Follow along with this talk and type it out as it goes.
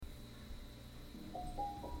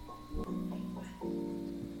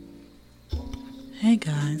Hey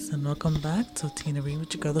guys, and welcome back to Tina Reed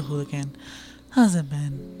with your girl the Hooligan. How's it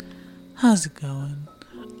been? How's it going?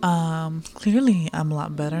 Clearly I'm a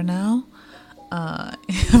lot better now. I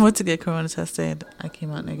went to get corona tested. I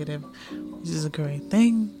came out negative, which is a great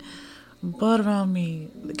thing. But around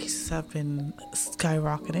me, the cases have been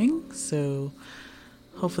skyrocketing. So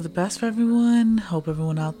hope for the best for everyone. Hope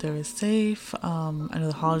everyone out there is safe. I know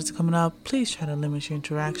the holidays are coming up. Please try to limit your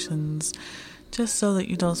interactions, just so that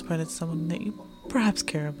you don't spread it to someone that you perhaps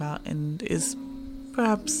care about and is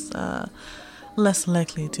perhaps less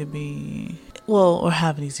likely to be, or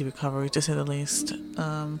have an easy recovery, to say the least.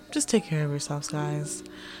 Just take care of yourselves, guys.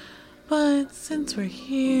 But since we're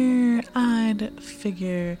here, I'd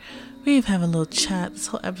figure we'd have a little chat. This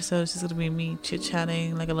whole episode is just going to be me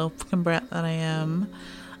chit-chatting like a little fucking brat that I am,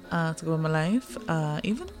 to go with my life.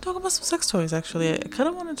 Even talk about some sex toys, actually. I kind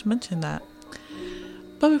of wanted to mention that.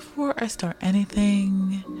 But before I start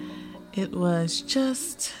anything, it was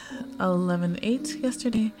just 11/8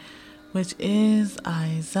 yesterday, which is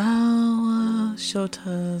Aizawa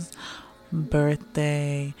Shota's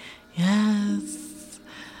birthday. Yes.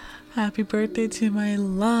 Happy birthday to my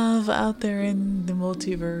love out there in the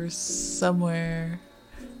multiverse somewhere.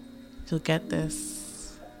 You'll get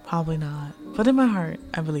this. Probably not. But in my heart,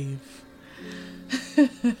 I believe.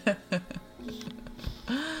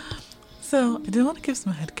 So, I did want to give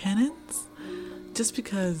some headcanons. Just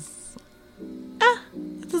because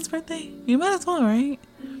it's his birthday. You might as well, right?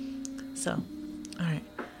 So, alright.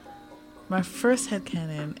 My first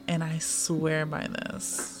headcanon, and I swear by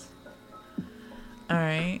this.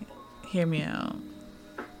 Alright, hear me out.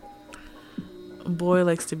 A boy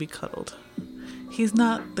likes to be cuddled. He's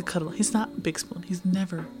not the cuddle. He's not Big Spoon. He's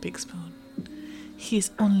never Big Spoon. He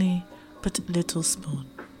is only but Little Spoon.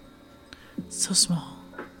 So small.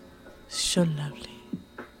 So lovely.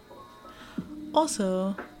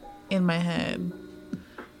 Also, in my head,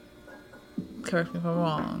 correct me if I'm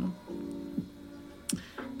wrong,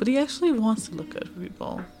 but he actually wants to look good for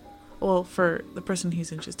people. Well, for the person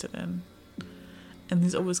he's interested in. And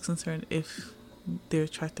he's always concerned if they're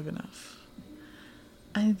attractive enough.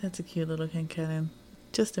 I think that's a cute little headcanon.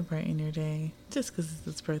 Just to brighten your day. Just because it's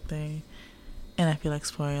his birthday. And I feel like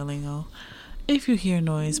spoiling you. If you hear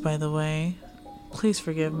noise, by the way, please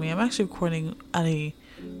forgive me. I'm actually recording at a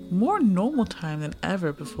more normal time than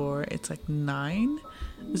ever before. It's like 9,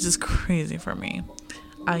 which is crazy for me.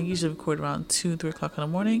 I usually record around 2-3 o'clock in the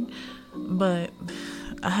morning, but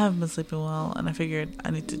I haven't been sleeping well, and I figured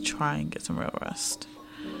I need to try and get some real rest.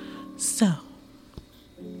 So,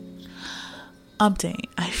 update.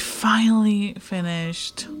 I finally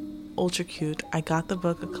finished Ultra Cute. I got the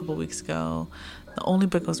book a couple weeks ago. The only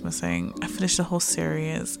book I was missing. I finished the whole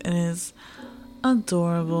series. It is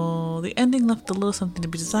adorable. The ending left a little something to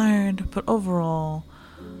be desired, but overall,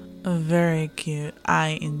 very cute.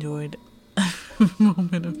 I enjoyed every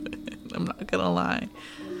moment of it. I'm not gonna lie.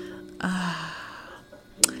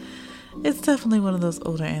 It's definitely one of those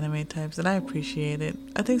older anime types, and I appreciate it.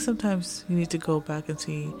 I think sometimes you need to go back and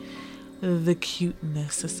see the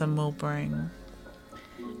cuteness that some will bring.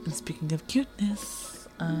 And speaking of cuteness,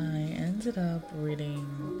 I ended up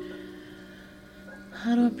reading,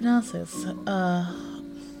 how do I pronounce this?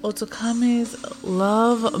 Otokame's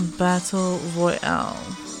Love Battle Royale.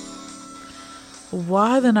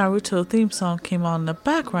 Why the Naruto theme song came on in the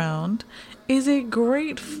background is a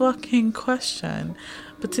great fucking question.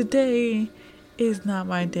 But today is not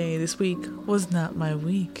my day. This week was not my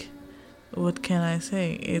week. What can I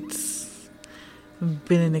say? It's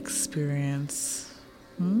been an experience.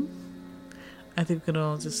 I think we can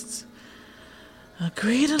all just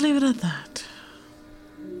agree to leave it at that.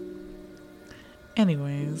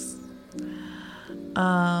 Anyways,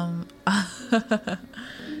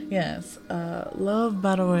 yes, Love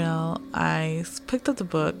Battle Royale. I picked up the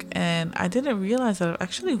book and I didn't realize that I've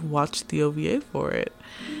actually watched the OVA for it.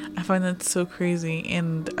 I find that so crazy,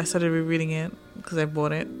 and I started rereading it because I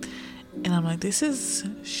bought it, and I'm like, this is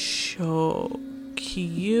so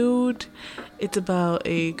cute. It's about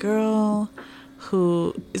a girl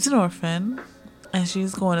who is an orphan, and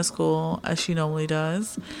she's going to school as she normally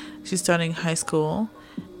does. She's starting high school,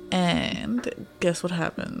 and guess what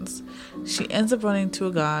happens? She ends up running into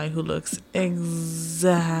a guy who looks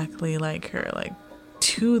exactly like her, like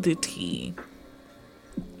to the T.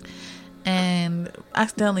 And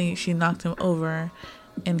accidentally she knocked him over,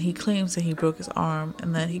 and he claims that he broke his arm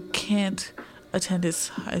and that he can't attend his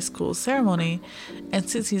high school ceremony, and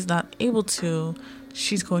since he's not able to,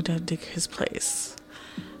 she's going to have to take his place.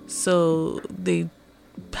 So they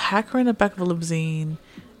pack her in the back of a limousine,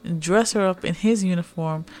 dress her up in his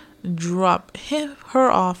uniform, drop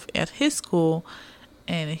her off at his school,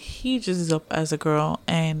 and he dresses up as a girl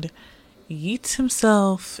and yeets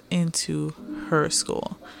himself into her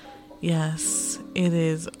school. Yes, it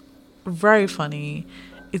is very funny.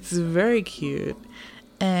 It's very cute.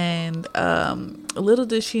 And little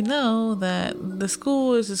did she know that the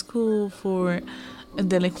school is a school for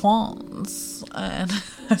delinquents. And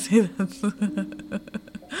I say that.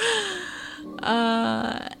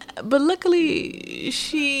 But luckily,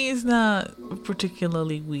 she is not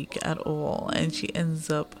particularly weak at all. And she ends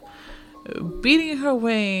up beating her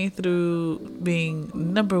way through being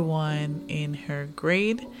number one in her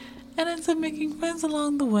grade and ends up making friends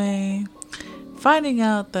along the way, finding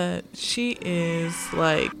out that she is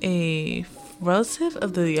like a relative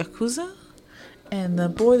of the Yakuza, and the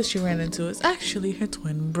boy that she ran into is actually her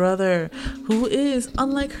twin brother, who is,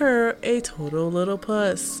 unlike her, a total little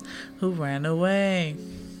puss who ran away.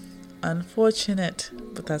 Unfortunate,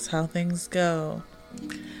 but that's how things go.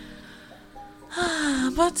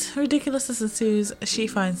 But ridiculousness ensues. She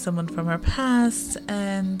finds someone from her past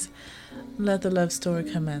and let the love story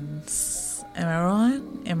commence. Am I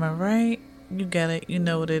wrong? Am I right? You get it. You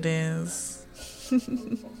know what it is.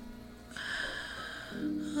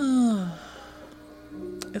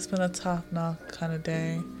 It's been a top knock kind of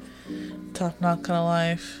day. Top knock kind of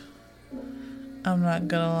life. I'm not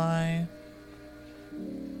gonna lie.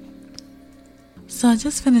 So I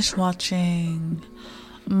just finished watching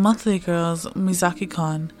Monthly Girls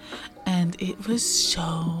Mizaki-Con, and it was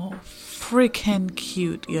so freaking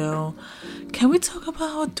cute, yo. Can we talk about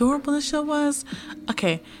how adorable the show was?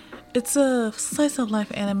 Okay, it's a slice of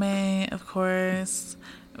life anime, of course.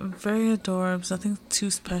 Very adorable, nothing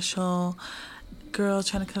too special. Girl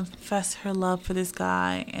trying to confess her love for this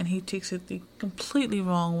guy, and he takes it the completely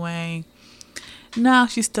wrong way. Now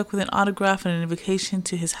she's stuck with an autograph and an invitation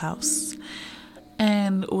to his house.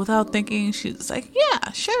 And without thinking, she's like,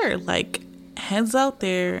 yeah, sure. Like, heads out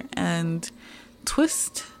there, and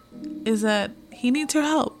twist is that he needs her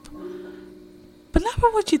help. But not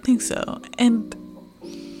for what you think so. And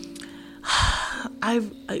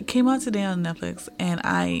it came out today on Netflix, and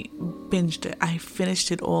I binged it. I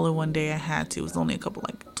finished it all in one day. I had to. It was only a couple,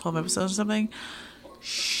 like 12 episodes or something.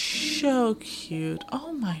 So cute.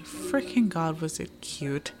 Oh my freaking god, was it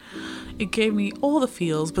cute. It gave me all the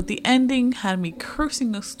feels, but the ending had me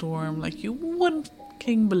cursing a storm like you wouldn't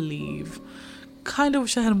fucking believe. Kind of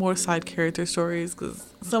wish I had more side character stories, because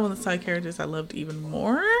some of the side characters I loved even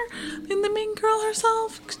more than the main girl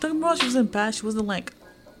herself. Because don't get me wrong, she wasn't bad. She wasn't like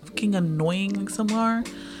fucking annoying like some are.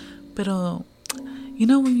 But you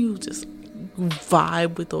know when you just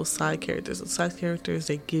vibe with those side characters,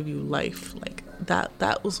 they give you life. Like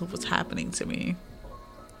that was what was happening to me.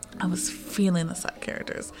 I was feeling the side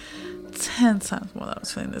characters 10 times more than I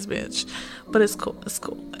was feeling this bitch. But it's cool. It's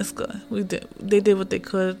good. They did what they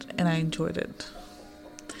could, and I enjoyed it.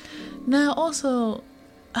 Now also,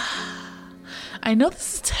 I know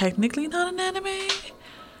this is technically not an anime,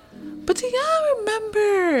 but do y'all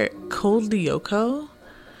remember Code Lyoko?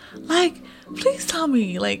 Like, please tell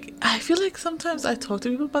me. Like, I feel like sometimes I talk to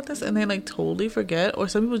people about this and they like totally forget, or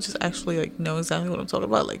some people just actually like know exactly what I'm talking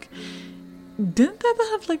about. Like, didn't that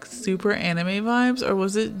have like super anime vibes, or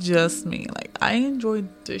was it just me? Like, I enjoyed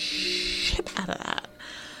the shit out of that.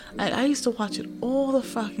 Like, I used to watch it all the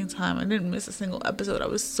fucking time. I didn't miss a single episode. I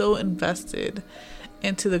was so invested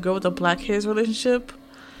into the girl with the black hairs relationship.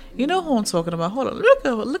 You know who I'm talking about. Hold on.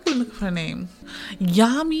 Look at her name.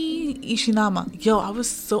 Yami Ishinama. Yo, I was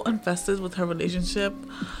so invested with her relationship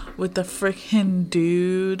with the freaking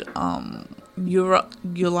dude,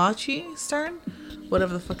 Yulachi Stern?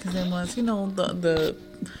 Whatever the fuck his name was. You know, the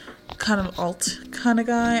kind of alt kind of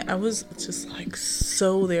guy. I was just like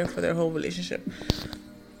so there for their whole relationship.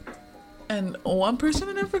 And one person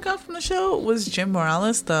I never got from the show was Jim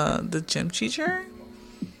Morales, the gym teacher.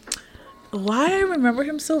 Why I remember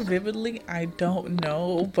him so vividly, I don't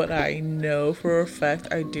know, but I know for a fact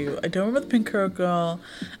I do. I don't remember the pink hair girl.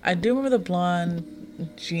 I do remember the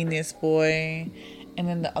blonde genius boy, and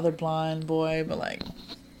then the other blonde boy. But like,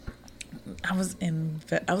 I was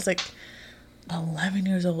like 11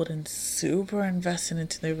 years old and super invested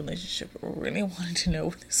into their relationship. Really wanted to know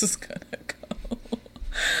where this was gonna go.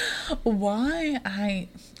 Why I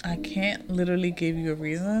can't literally give you a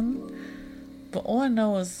reason. But all I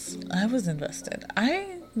know is I was invested.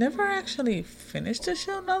 I never actually finished the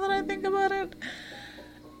show now that I think about it.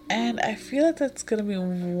 And I feel like that's going to be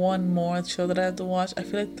one more show that I have to watch. I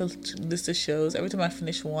feel like the list of shows, every time I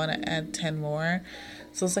finish one, I add 10 more.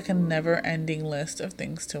 So it's like a never-ending list of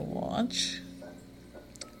things to watch.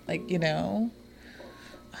 Like, you know.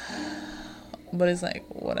 But it's like,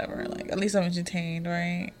 whatever. Like, at least I'm entertained,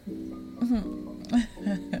 right?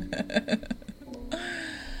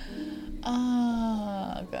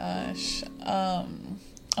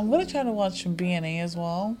 I'm gonna try to watch BNA as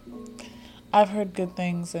well. I've heard good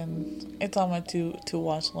things, and it's on my to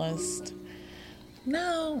watch list.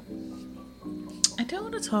 Now, I do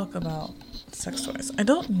want to talk about sex toys. I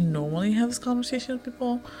don't normally have this conversation with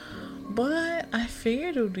people, but I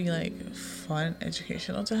figured it would be like fun,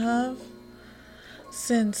 educational to have.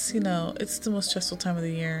 Since, it's the most stressful time of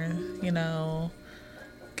the year,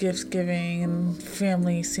 gift giving and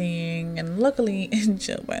family seeing, and luckily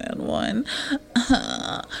Joe Biden won.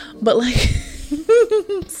 But like,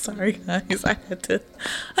 sorry guys, I had to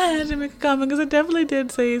make a comment because I definitely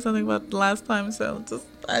did say something about the last time, so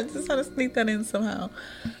I just had to sneak that in somehow.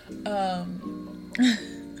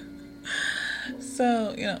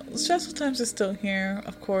 So, stressful times are still here.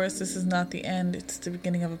 Of course, this is not the end, it's the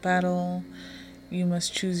beginning of a battle. You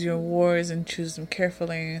must choose your wars and choose them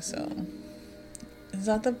carefully. So it's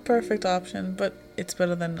not the perfect option, but it's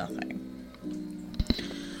better than nothing.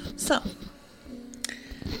 So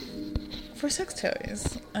for sex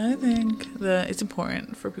toys, I think that it's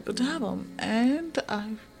important for people to have them, and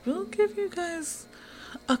I will give you guys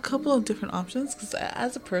a couple of different options, because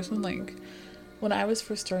as a person, like, when I was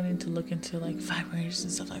first starting to look into like vibrators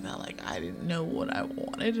and stuff like that, like, I didn't know what I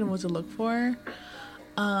wanted and what to look for.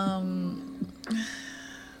 And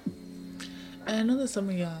I know that some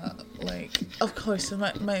of y'all, like, of course,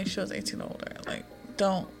 my show's 18 or older, like,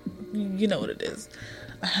 don't, you know what it is.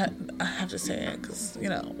 I have to say it, because,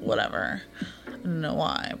 whatever. I don't know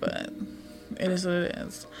why, but it is what it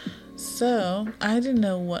is. So, I didn't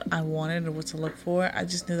know what I wanted or what to look for. I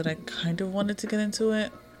just knew that I kind of wanted to get into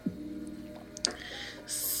it.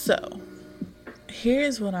 So,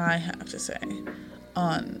 here's what I have to say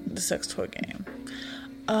on the sex toy game.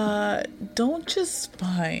 Don't just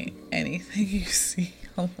buy anything you see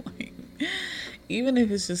online, even if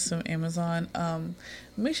it's just from Amazon.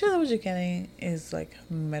 Make sure that what you're getting is like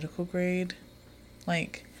medical grade.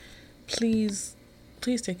 Like, please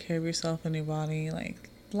take care of yourself and your body. Like,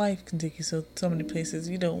 life can take you so many places.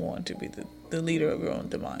 You don't want to be the leader of your own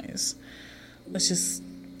demise. Let's just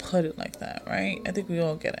put it like that, right? I think we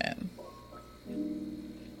all get it.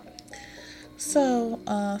 So,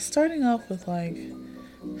 starting off with like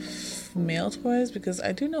male toys, because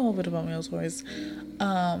I do know a bit about male toys.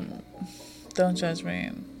 Don't judge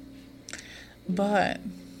me. But,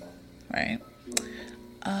 right,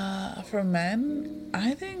 for men,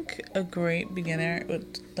 I think a great beginner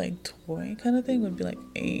with like toy kind of thing would be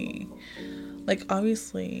like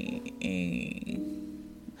obviously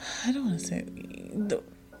I don't want to say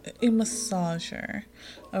a massager.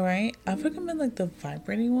 All right, I recommend like the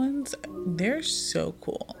vibrating ones. They're so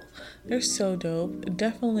cool. They're so dope.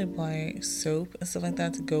 Definitely buy soap and stuff like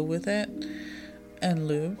that to go with it, and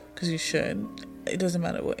lube, because you should. It doesn't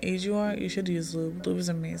matter what age you are, you should use lube. Lube is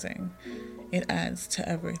amazing. It adds to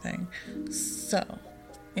everything. So,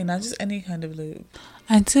 and not just any kind of lube.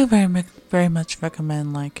 I do very much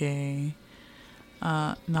recommend like a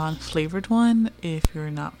non-flavored one if you're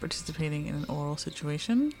not participating in an oral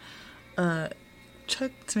situation.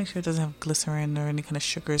 Check to make sure it doesn't have glycerin or any kind of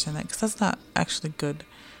sugars in it, because that's not actually good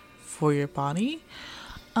for your body.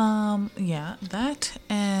 Yeah, that,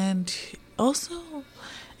 and also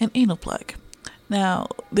an anal plug. Now,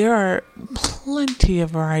 there are plenty of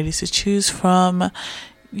varieties to choose from.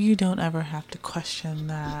 You don't ever have to question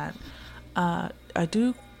that. I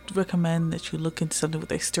do recommend that you look into something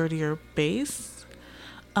with a sturdier base.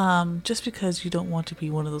 Just because you don't want to be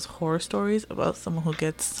one of those horror stories about someone who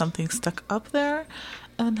gets something stuck up there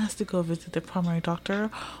and has to go visit their primary doctor,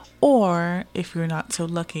 or if you're not so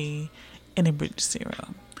lucky, an emergency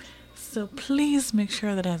room. So please make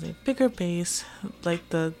sure that it has a bigger base, like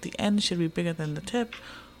the end should be bigger than the tip.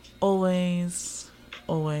 Always.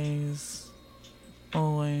 And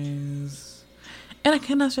I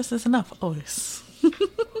cannot stress this enough, always.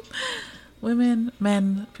 Women,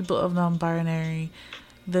 men, people of non-binary,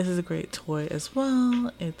 this is a great toy as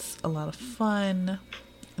well. It's a lot of fun.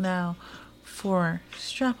 Now, for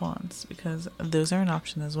strap-ons, because those are an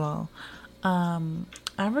option as well, I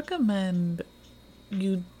recommend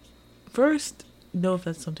you first know if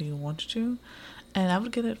that's something you want to do, and I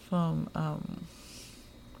would get it from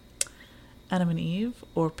Adam and Eve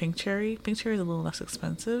or Pink Cherry. Pink Cherry is a little less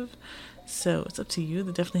expensive, so it's up to you.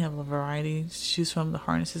 They definitely have a variety to choose from. The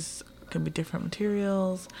harnesses can be different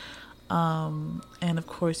materials, and of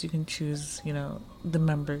course you can choose, the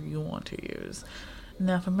member you want to use.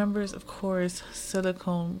 Now for members, of course,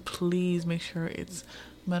 silicone, please make sure it's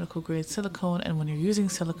medical grade silicone, and when you're using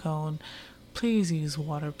silicone, please use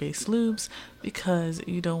water-based lubes, because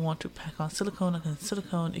you don't want to pack on silicone against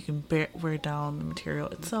silicone. It can wear down the material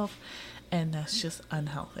itself, and that's just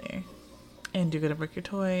unhealthy. and you're gonna break your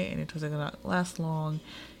toy, and your toys are gonna last long.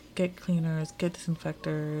 Get cleaners, get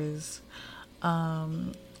disinfectors.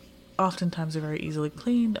 Oftentimes they're very easily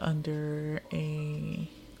cleaned under under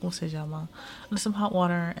some hot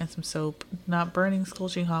water and some soap. Not burning,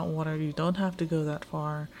 scorching hot water. You don't have to go that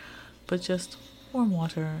far, but just warm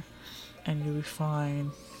water, and you'll be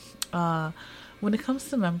fine. When it comes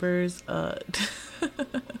to members,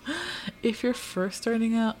 if you're first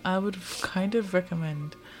starting out, I would kind of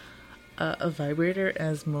recommend a vibrator,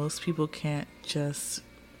 as most people can't just,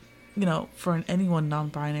 for anyone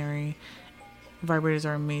non-binary, vibrators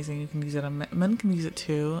are amazing. You can use it on men can use it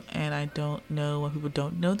too, and I don't know why people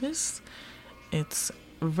don't know this. It's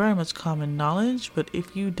very much common knowledge, but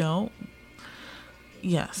if you don't,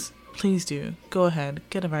 yes, please do. Go ahead,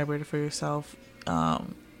 get a vibrator for yourself.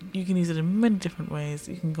 You can use it in many different ways.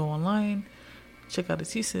 You can go online, check out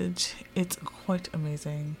its usage. It's quite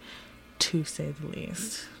amazing, to say the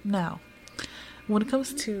least. Now, when it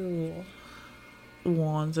comes to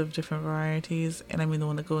wands of different varieties, and I mean the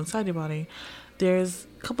one that go inside your body, there's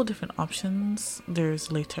a couple different options.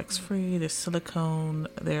 There's latex free, there's silicone,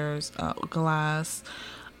 there's glass.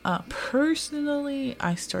 Personally,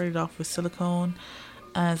 I started off with silicone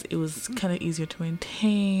as it was kind of easier to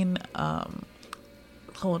maintain.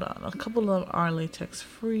 Hold on, a couple of them are latex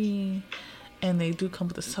free, and they do come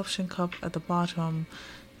with a suction cup at the bottom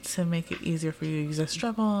to make it easier for you to use as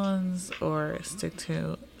strap-ons or stick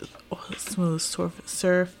to smooth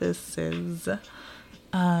surfaces.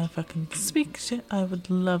 If I can speak shit, I would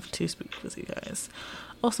love to speak with you guys.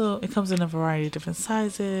 Also, it comes in a variety of different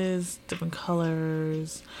sizes, different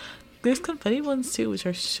colors. There's confetti ones too, which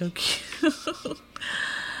are so cute.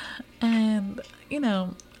 And,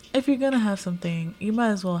 if you're gonna have something, you might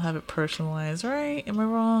as well have it personalized, right? Am I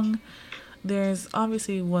wrong? There's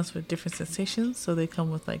obviously ones with different sensations, so they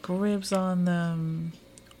come with like ribs on them,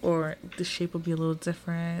 or the shape will be a little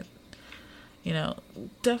different.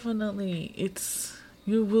 Definitely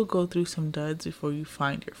you will go through some duds before you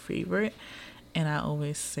find your favorite, and I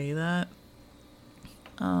always say that.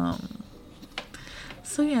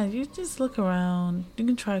 So yeah, you just look around. You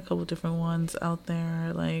can try a couple different ones out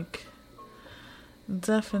there, like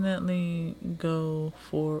definitely go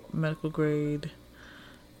for medical grade.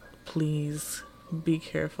 Please be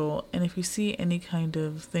careful, and if you see any kind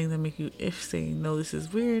of thing that make you say no, this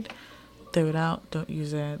is weird, throw it out. Don't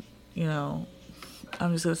use it.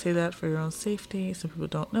 I'm just gonna say that for your own safety. Some people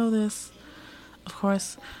don't know this, of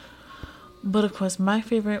course, but of course my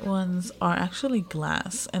favorite ones are actually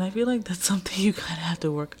glass, and I feel like that's something you kind of have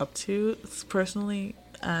to work up to personally.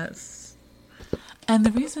 And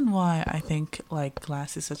the reason why I think like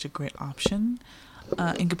glass is such a great option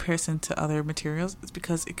in comparison to other materials is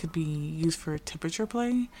because it could be used for temperature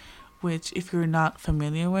play, which if you're not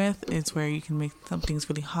familiar with, is where you can make some things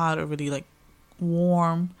really hot or really like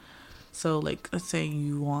warm. So like, let's say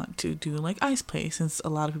you want to do like ice play, since a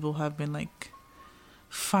lot of people have been like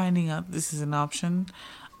finding out this is an option.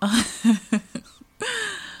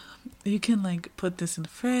 You can like put this in the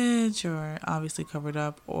fridge, or obviously cover it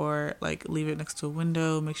up, or like leave it next to a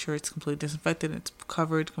window, make sure it's completely disinfected, it's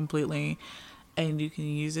covered completely, and you can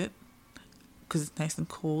use it because it's nice and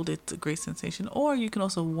cold. It's a great sensation. Or you can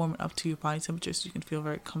also warm it up to your body temperature so you can feel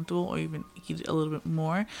very comfortable, or even heat it a little bit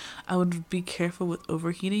more. I would be careful with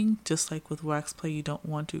overheating. Just like with wax play, you don't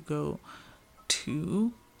want to go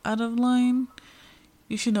too out of line.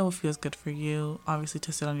 You should know what feels good for you. Obviously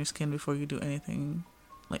test it on your skin before you do anything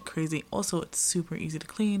like crazy. Also, it's super easy to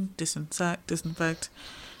clean, disinfect,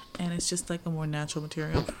 and it's just like a more natural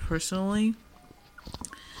material personally.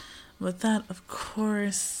 But that, of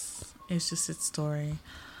course, is just its story.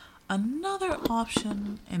 Another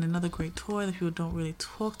option and another great toy that people don't really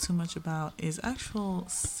talk too much about is actual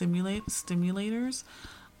stimulators,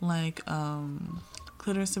 like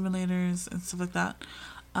clitoris stimulators and stuff like that.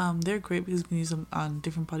 They're great because you can use them on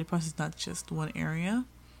different body parts. It's not just one area.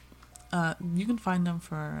 You can find them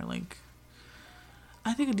for like,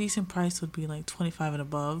 I think a decent price would be like $25 and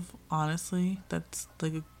above. Honestly, that's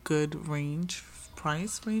like a good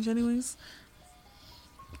price range anyways.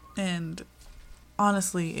 And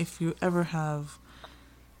honestly, if you ever have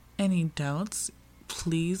any doubts,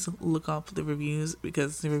 please look up the reviews,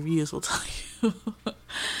 because the reviews will tell you.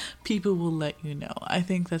 People will let you know. I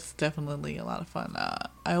think that's definitely a lot of fun.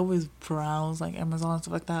 I always browse like Amazon and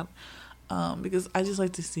stuff like that, because I just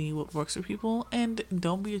like to see what works for people. And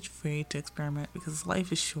don't be afraid to experiment, because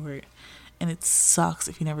life is short and it sucks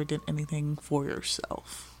if you never did anything for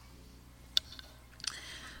yourself.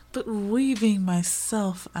 But weaving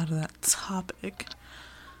myself out of that topic,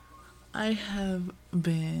 I have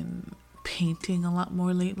been painting a lot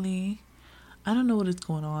more lately. I don't know what is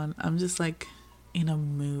going on. I'm just like in a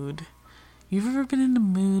mood. You've ever been in a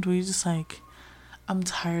mood where you're just like, I'm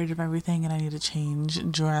tired of everything and I need to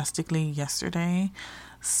change drastically yesterday?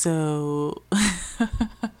 So,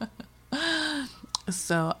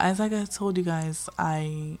 so as like I told you guys,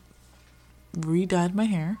 I re-dyed my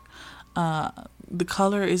hair. Uh, the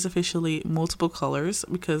color is officially multiple colors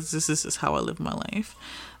because this is just how I live my life.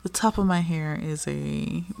 The top of my hair is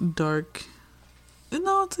a dark,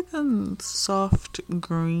 no, it's like a soft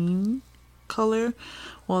green color,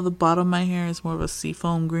 while the bottom of my hair is more of a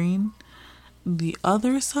seafoam green. The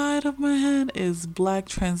other side of my head is black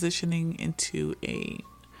transitioning into a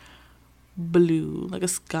blue, like a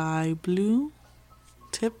sky blue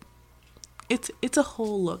tip. It's a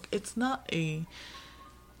whole look. It's not a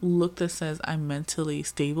look that says I'm mentally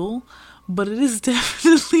stable, but it is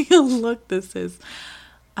definitely a look that says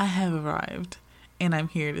I have arrived and I'm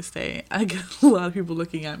here to stay. I get a lot of people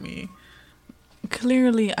looking at me.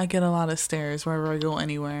 Clearly, I get a lot of stares wherever I go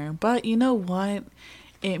anywhere, but you know what?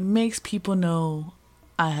 It makes people know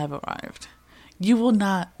I have arrived. You will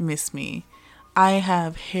not miss me. I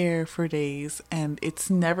have hair for days and it's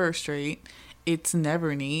never straight. It's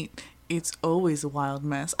never neat. It's always a wild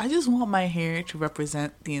mess. I just want my hair to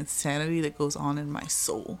represent the insanity that goes on in my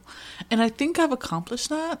soul. And I think I've accomplished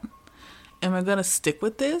that. Am I going to stick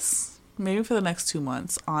with this? Maybe for the next 2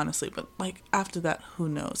 months, honestly. But like after that, who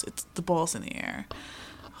knows? It's the ball's in the air.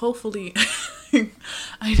 Hopefully,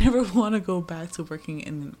 I never want to go back to working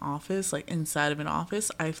in an office, like inside of an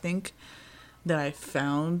office. I think that I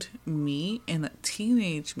found me, and that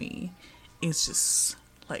teenage me is just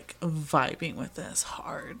like vibing with this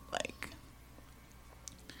hard, like.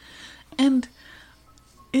 And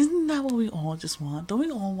isn't that what we all just want? Don't we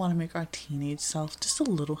all want to make our teenage self just a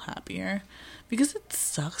little happier? Because it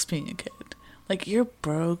sucks being a kid. Like, you're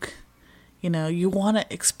broke, you know, you want to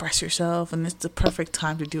express yourself, and it's the perfect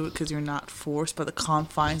time to do it because you're not forced by the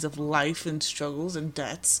confines of life and struggles and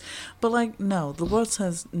debts. But, like, no, the world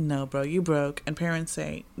says, no, bro, you broke. And parents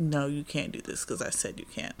say, no, you can't do this because I said you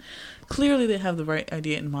can't. Clearly, they have the right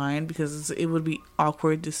idea in mind because it would be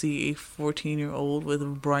awkward to see a 14-year-old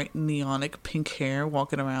with bright neonic pink hair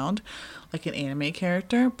walking around like an anime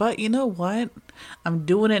character. But you know what? I'm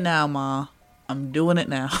doing it now, Ma. I'm doing it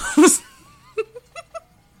now.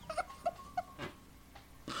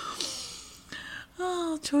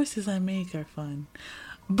 Oh, choices I make are fun.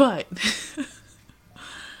 But,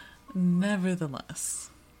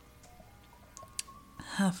 nevertheless,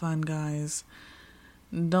 have fun, guys.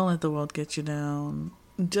 Don't let the world get you down.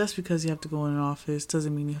 Just because you have to go in an office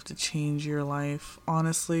doesn't mean you have to change your life.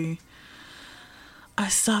 Honestly, I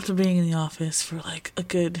stopped being in the office for like a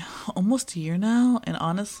good almost a year now. And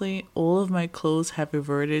honestly, all of my clothes have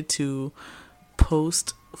reverted to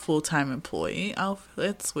post full-time employee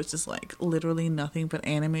outfits, which is like literally nothing but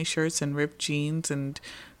anime shirts and ripped jeans and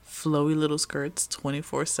flowy little skirts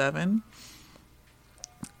 24/7.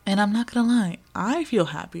 And I'm not gonna lie, I feel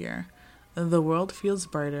happier. The world feels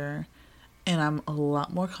brighter, and I'm a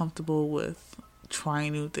lot more comfortable with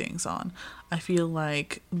trying new things on. I feel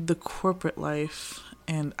like the corporate life,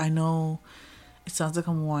 and I know it sounds like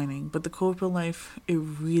I'm whining, but the corporate life, it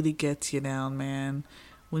really gets you down, man.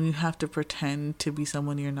 When you have to pretend to be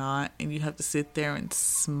someone you're not, and you have to sit there and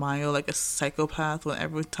smile like a psychopath when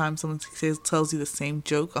every time someone tells you the same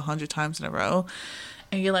joke 100 times in a row,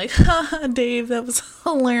 and you're like, haha, Dave, that was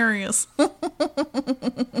hilarious.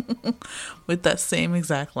 With that same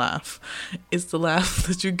exact laugh. It's the laugh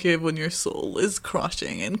that you give when your soul is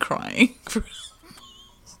crushing and crying.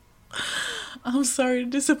 I'm sorry to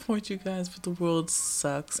disappoint you guys, but the world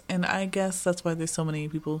sucks. And I guess that's why there's so many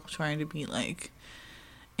people trying to be like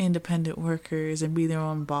independent workers and be their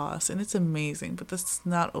own boss. And it's amazing, but that's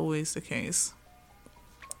not always the case.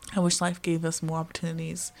 I wish life gave us more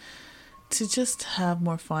opportunities to just have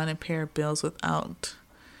more fun and pay our bills without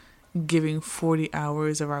giving 40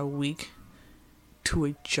 hours of our week to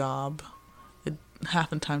a job that half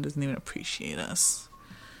the time doesn't even appreciate us.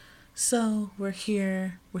 So we're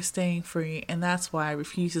here, we're staying free, and that's why I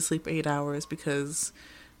refuse to sleep 8 hours, because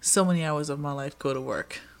so many hours of my life go to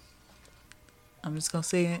work. I'm just gonna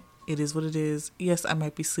say it. It is what it is. Yes, I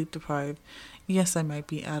might be sleep deprived. Yes, I might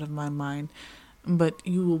be out of my mind. But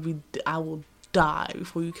I will die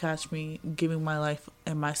before you catch me giving my life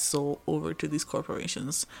and my soul over to these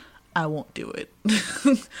corporations. I won't do it.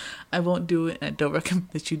 I won't do it, and I don't recommend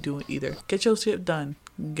that you do it either. Get your shit done.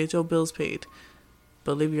 Get your bills paid.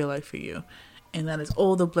 But live your life for you. And that is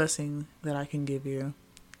all the blessing that I can give you.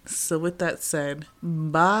 So with that said,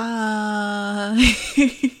 bye.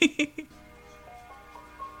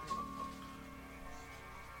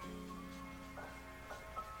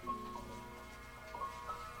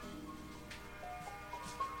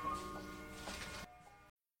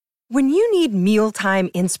 When you need mealtime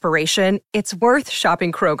inspiration, it's worth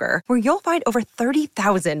shopping Kroger, where you'll find over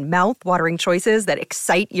 30,000 mouth-watering choices that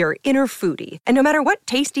excite your inner foodie. And no matter what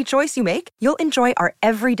tasty choice you make, you'll enjoy our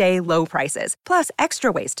everyday low prices, plus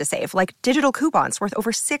extra ways to save, like digital coupons worth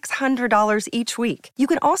over $600 each week. You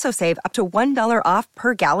can also save up to $1 off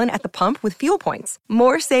per gallon at the pump with fuel points.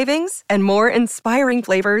 More savings and more inspiring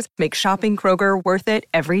flavors make shopping Kroger worth it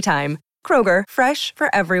every time. Kroger, fresh for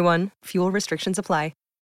everyone. Fuel restrictions apply.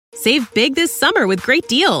 Save big this summer with great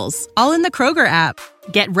deals, all in the Kroger app.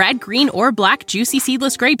 Get red, green, or black juicy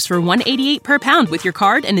seedless grapes for $1.88 per pound with your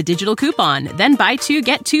card and a digital coupon. Then buy 2,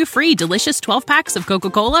 get 2 free delicious 12-packs of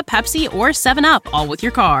Coca-Cola, Pepsi, or 7-Up, all with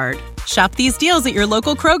your card. Shop these deals at your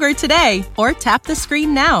local Kroger today, or tap the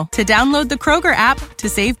screen now to download the Kroger app to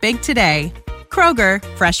save big today. Kroger,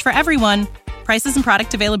 fresh for everyone. Prices and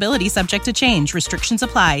product availability subject to change. Restrictions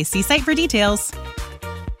apply. See site for details.